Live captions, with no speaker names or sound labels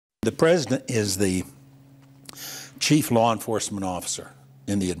The president is the chief law enforcement officer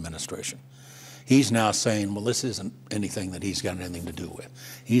in the administration. He's now saying, well, this isn't anything that he's got anything to do with.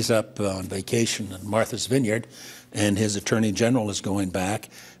 He's up on vacation in Martha's Vineyard, and his attorney general is going back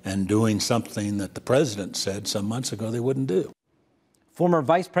and doing something that the president said some months ago they wouldn't do. Former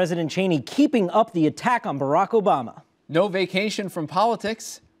Vice President Cheney keeping up the attack on Barack Obama. No vacation from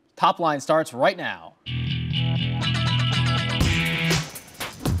politics. Top Line starts right now.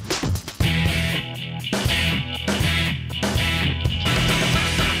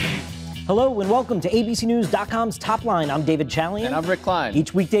 Hello and welcome to ABCNews.com's Top Line. I'm David Chalian. And I'm Rick Klein.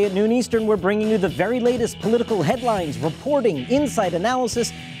 Each weekday at noon Eastern, we're bringing you the very latest political headlines, reporting, insight,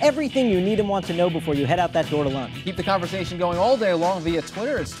 analysis, everything you need and want to know before you head out that door to lunch. Keep the conversation going all day long via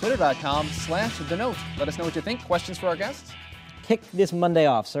Twitter. It's twitter.com/The Note. Let us know what you think. Questions for our guests? Kick this Monday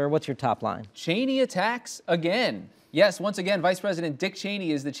off, sir. What's your top line? Cheney attacks again. Yes, once again, Vice President Dick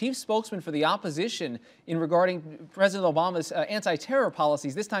Cheney is the chief spokesman for the opposition in regarding President Obama's anti-terror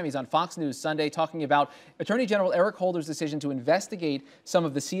policies. This time he's on Fox News Sunday talking about Attorney General Eric Holder's decision to investigate some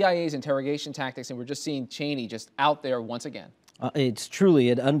of the CIA's interrogation tactics, and we're just seeing Cheney just out there once again. It's truly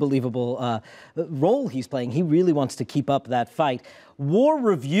an unbelievable role he's playing. He really wants to keep up that fight. War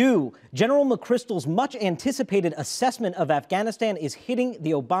Review. General McChrystal's much anticipated assessment of Afghanistan is hitting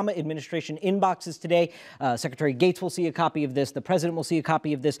the Obama administration inboxes today. Secretary Gates will see a copy of this. The president will see a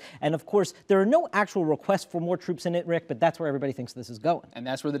copy of this. And of course, there are no actual requests for more troops in it, Rick, but that's where everybody thinks this is going. And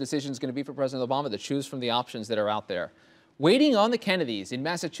that's where the decision is going to be for President Obama, to choose from the options that are out there. Waiting on the Kennedys in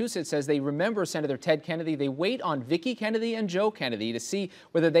Massachusetts says they remember Senator Ted Kennedy. They wait on Vicki Kennedy and Joe Kennedy to see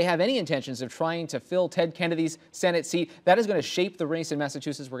whether they have any intentions of trying to fill Ted Kennedy's Senate seat. That is going to shape the race in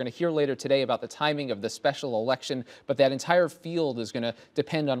Massachusetts. We're going to hear later today about the timing of the special election, but that entire field is going to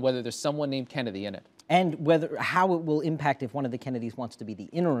depend on whether there's someone named Kennedy in it. And how it will impact if one of the Kennedys wants to be the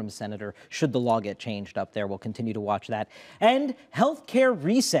interim senator should the law get changed up there. We'll continue to watch that. And healthcare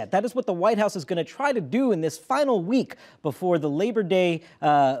reset. That is what the White House is going to try to do in this final week before the Labor Day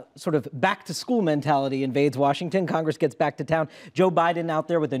sort of back-to-school mentality invades Washington. Congress gets back to town. Joe Biden out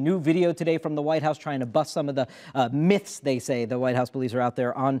there with a new video today from the White House trying to bust some of the myths they say the White House believes are out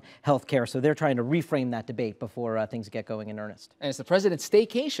there on healthcare. So they're trying to reframe that debate before things get going in earnest. And it's the president's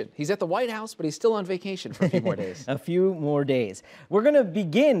staycation. He's at the White House, but he's still on vacation for a few more days. A few more days. We're going to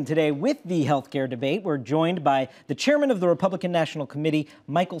begin today with the healthcare debate. We're joined by the chairman of the Republican National Committee,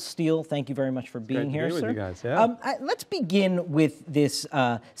 Michael Steele. Thank you very much for being here, sir. With you guys. Yeah. Let's begin with this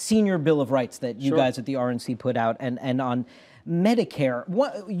senior Bill of Rights that you guys at the RNC put out, and on Medicare.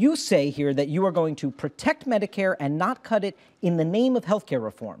 What you say here that you are going to protect Medicare and not cut it in the name of healthcare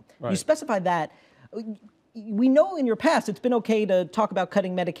reform. Right. You specify that. We know in your past it's been okay to talk about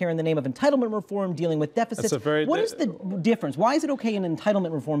cutting Medicare in the name of entitlement reform, dealing with deficits. What is the difference? Why is it okay in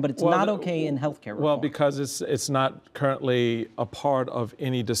entitlement reform, but it's not okay in healthcare reform? Well, because it's not currently a part of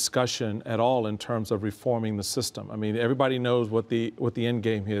any discussion at all in terms of reforming the system. I mean, everybody knows what the end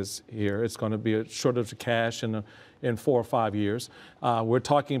game is here. It's going to be a shortage of cash in 4 or 5 years. We're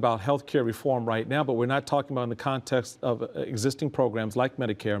talking about healthcare reform right now, but we're not talking about in the context of existing programs like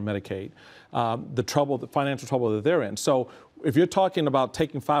Medicare and Medicaid, the financial trouble that they're in. So if you're talking about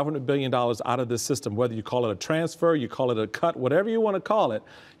taking $500 billion out of this system, whether you call it a transfer, you call it a cut, whatever you want to call it,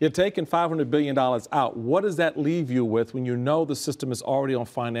 you're taking $500 billion out. What does that leave you with when you know the system is already on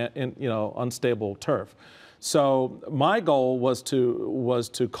unstable turf? So my goal was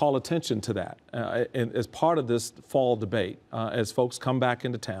to call attention to that as part of this fall debate as folks come back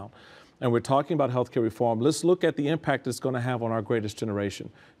into town. And we're talking about healthcare reform. Let's look at the impact it's going to have on our greatest generation,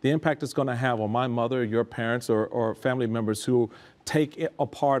 the impact it's going to have on my mother, your parents, or family members who take a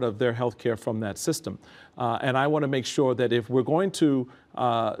part of their healthcare from that system. And I want to make sure that if we're going to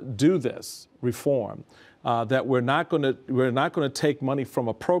do this reform, that we're not going to take money from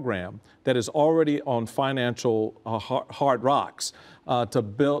a program that is already on financial hard rocks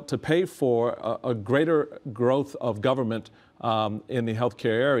to pay for a greater growth of government in the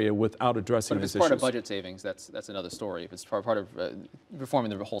healthcare area without addressing these issues. But if it's part of budget savings, that's another story. If it's part of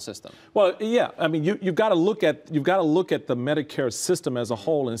reforming the whole system. Well, yeah. I mean, you've got to look at the Medicare system as a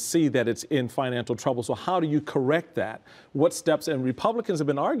whole and see that it's in financial trouble. So how do you correct that? What steps? And Republicans have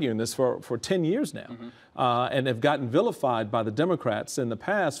been arguing this for 10 years now, and have gotten vilified by the Democrats in the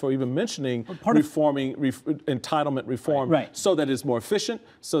past for even mentioning reforming entitlement reform, so that it's more efficient,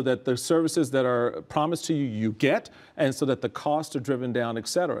 so that the services that are promised to you get, and so that the costs are driven down, et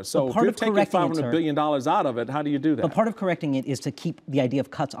cetera. So if you're taking $500 billion out of it, how do you do that? But part of correcting it is to keep the idea of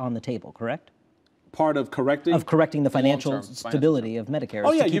cuts on the table, correct? part of correcting the financial stability of Medicare.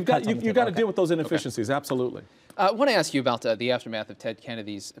 Oh yeah, you've got to deal with those inefficiencies. Okay. Absolutely. I want to ask you about the aftermath of Ted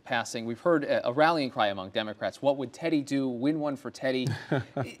Kennedy's passing. We've heard a rallying cry among Democrats. What would Teddy do? Win one for Teddy.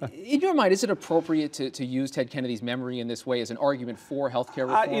 In your mind, is it appropriate to use Ted Kennedy's memory in this way as an argument for health care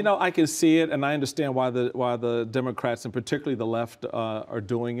reform? You know, I can see it, and I understand why the Democrats, and particularly the left, are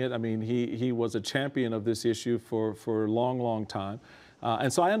doing it. I mean, he was a champion of this issue for a long, long time.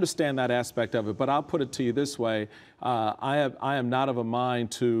 And so I understand that aspect of it, but I'll put it to you this way. I am not of a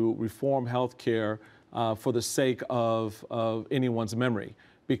mind to reform health care for the sake of anyone's memory,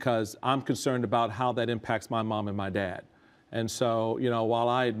 because I'm concerned about how that impacts my mom and my dad. And so, you know, while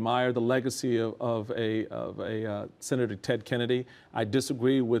I admire the legacy of Senator Ted Kennedy, I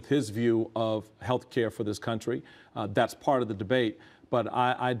disagree with his view of health care for this country. That's part of the debate. But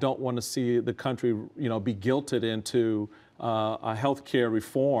I don't want to see the country, you know, be guilted into a health care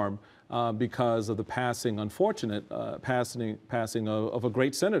reform because of the unfortunate passing of a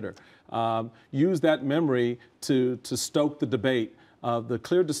great senator. Use that memory to stoke the debate of the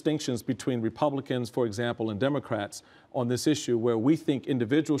clear distinctions between Republicans, for example, and Democrats on this issue, where we think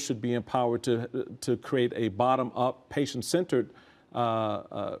individuals should be empowered to create a bottom-up, patient-centered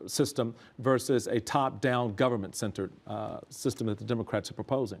system versus a top-down, government-centered system that the Democrats are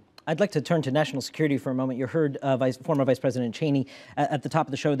proposing. I'd like to turn to national security for a moment. You heard former Vice President Cheney at the top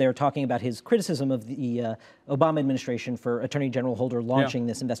of the show there talking about his criticism of the Obama administration for Attorney General Holder launching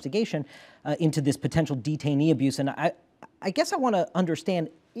this investigation into this potential detainee abuse. And I guess I want to understand,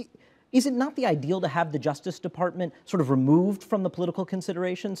 is it not the ideal to have the Justice Department sort of removed from the political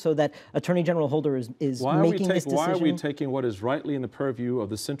consideration so that Attorney General Holder is making this decision? Why are we taking what is rightly in the purview of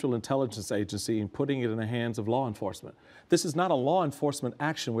the Central Intelligence Agency and putting it in the hands of law enforcement? This is not a law enforcement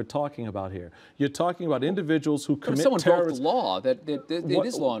action we're talking about here. You're talking about individuals who commit terrorism. Someone broke the law. That it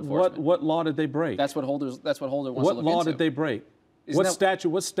is law enforcement. What law did they break? That's what Holder wants to look into. What law did they break?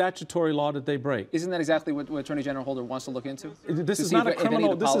 What statutory law did they break? Isn't that exactly what Attorney General Holder wants to look into? This is not a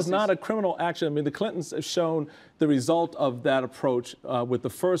criminal. This is not a criminal action. I mean, the Clintons have shown the result of that approach with the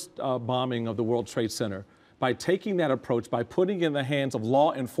first bombing of the World Trade Center. By taking that approach, by putting it in the hands of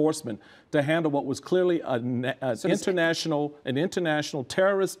law enforcement to handle what was clearly an international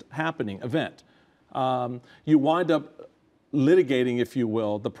terrorist event, you wind up litigating, if you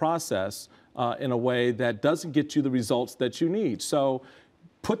will, the process in a way that doesn't get you the results that you need. So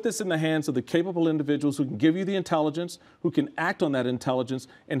put this in the hands of the capable individuals who can give you the intelligence, who can act on that intelligence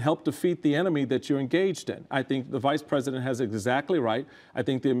and help defeat the enemy that you're engaged in. I think the Vice President has it exactly right. I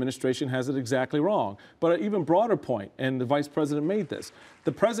think the administration has it exactly wrong. But an even broader point, and the Vice President made this,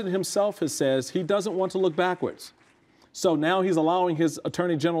 the President himself has says he doesn't want to look backwards. So now he's allowing his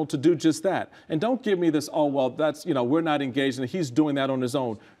Attorney General to do just that. And don't give me this, oh, well, that's, you know, we're not engaged in it. He's doing that on his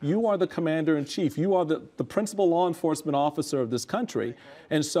own. You are the Commander-in-Chief. You are the principal law enforcement officer of this country.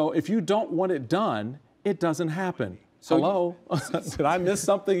 And so if you don't want it done, it doesn't happen. So hello? Did I miss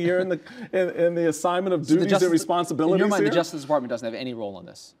something here in the assignment of duties and responsibilities? In your mind, here? the Justice Department doesn't have any role in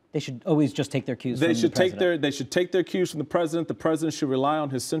this. They should always just take their cues from the President. They should take their cues from the President. The President should rely on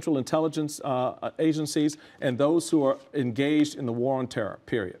his central intelligence agencies and those who are engaged in the war on terror,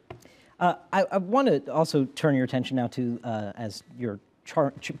 period. I want to also turn your attention now to, as your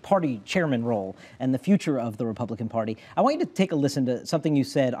party chairman role and the future of the Republican Party. I want you to take a listen to something you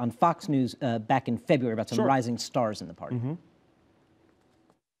said on Fox News back in February about some rising stars in the party. Mm-hmm.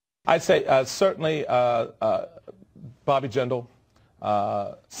 I'd say certainly Bobby Jindal,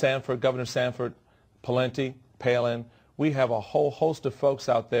 Sanford, Governor Sanford, Pawlenty, Palin. We have a whole host of folks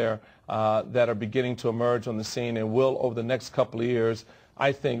out there that are beginning to emerge on the scene and will, over the next couple of years,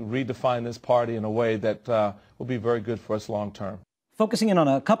 I think, redefine this party in a way that will be very good for us long term. Focusing in on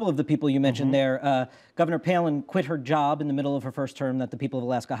a couple of the people you mentioned there, Governor Palin quit her job in the middle of her first term that the people of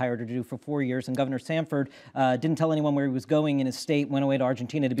Alaska hired her to do for 4 years, and Governor Sanford didn't tell anyone where he was going in his state, went away to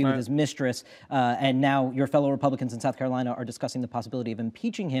Argentina to be with his mistress, and now your fellow Republicans in South Carolina are discussing the possibility of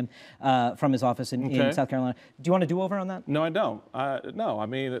impeaching him from his office in South Carolina. Do you want a do-over on that? No, I don't. No, I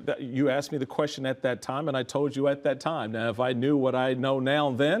mean, you asked me the question at that time, and I told you at that time. Now, if I knew what I know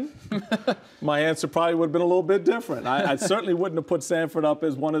now then, my answer probably would have been a little bit different. I certainly wouldn't have put Sanford up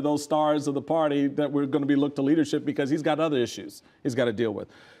as one of those stars of the party that we're going to be looked to leadership, because he's got other issues he's got to deal with.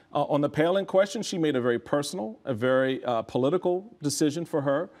 On the Palin question, she made a very personal, a very political decision for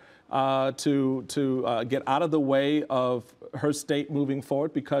her to get out of the way of her state moving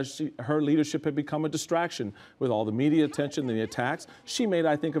forward, because her leadership had become a distraction with all the media attention and the attacks. She made,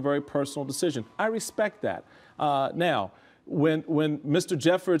 I think, a very personal decision. I respect that. Now, when Mr.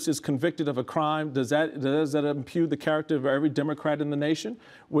 Jeffords is convicted of a crime, does that impugn the character of every Democrat in the nation?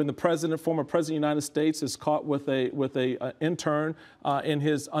 When the former president of the United States is caught with a intern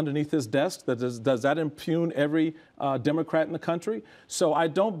underneath his desk, does that impugn every Democrat in the country? So I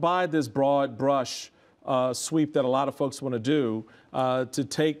don't buy this broad brush sweep that a lot of folks want to do to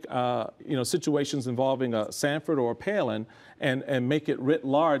take situations involving a Sanford or a Palin and make it writ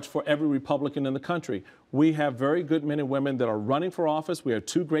large for every Republican in the country. We have very good men and women that are running for office. We have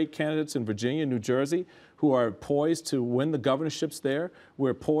 2 great candidates in Virginia and New Jersey who are poised to win the governorships there.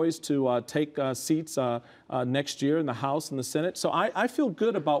 We're poised to take seats next year in the House and the Senate. So I feel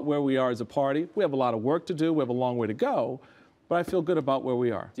good about where we are as a party. We have a lot of work to do. We have a long way to go, but I feel good about where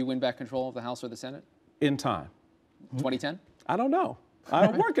we are. Do you win back control of the House or the Senate? In time. 2010? I don't know.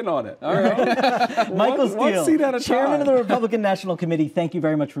 I'm working on it. All right. Michael one seat at Steele, a Chairman time. of the Republican National Committee, thank you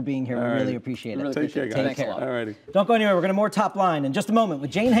very much for being here. All We right. really appreciate it. Really Take care, appreciate it. guys. Thanks a lot. All righty. Don't go anywhere. We're going to more Top Line in just a moment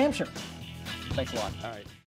with Jane Hamsher. Thanks a lot. All right.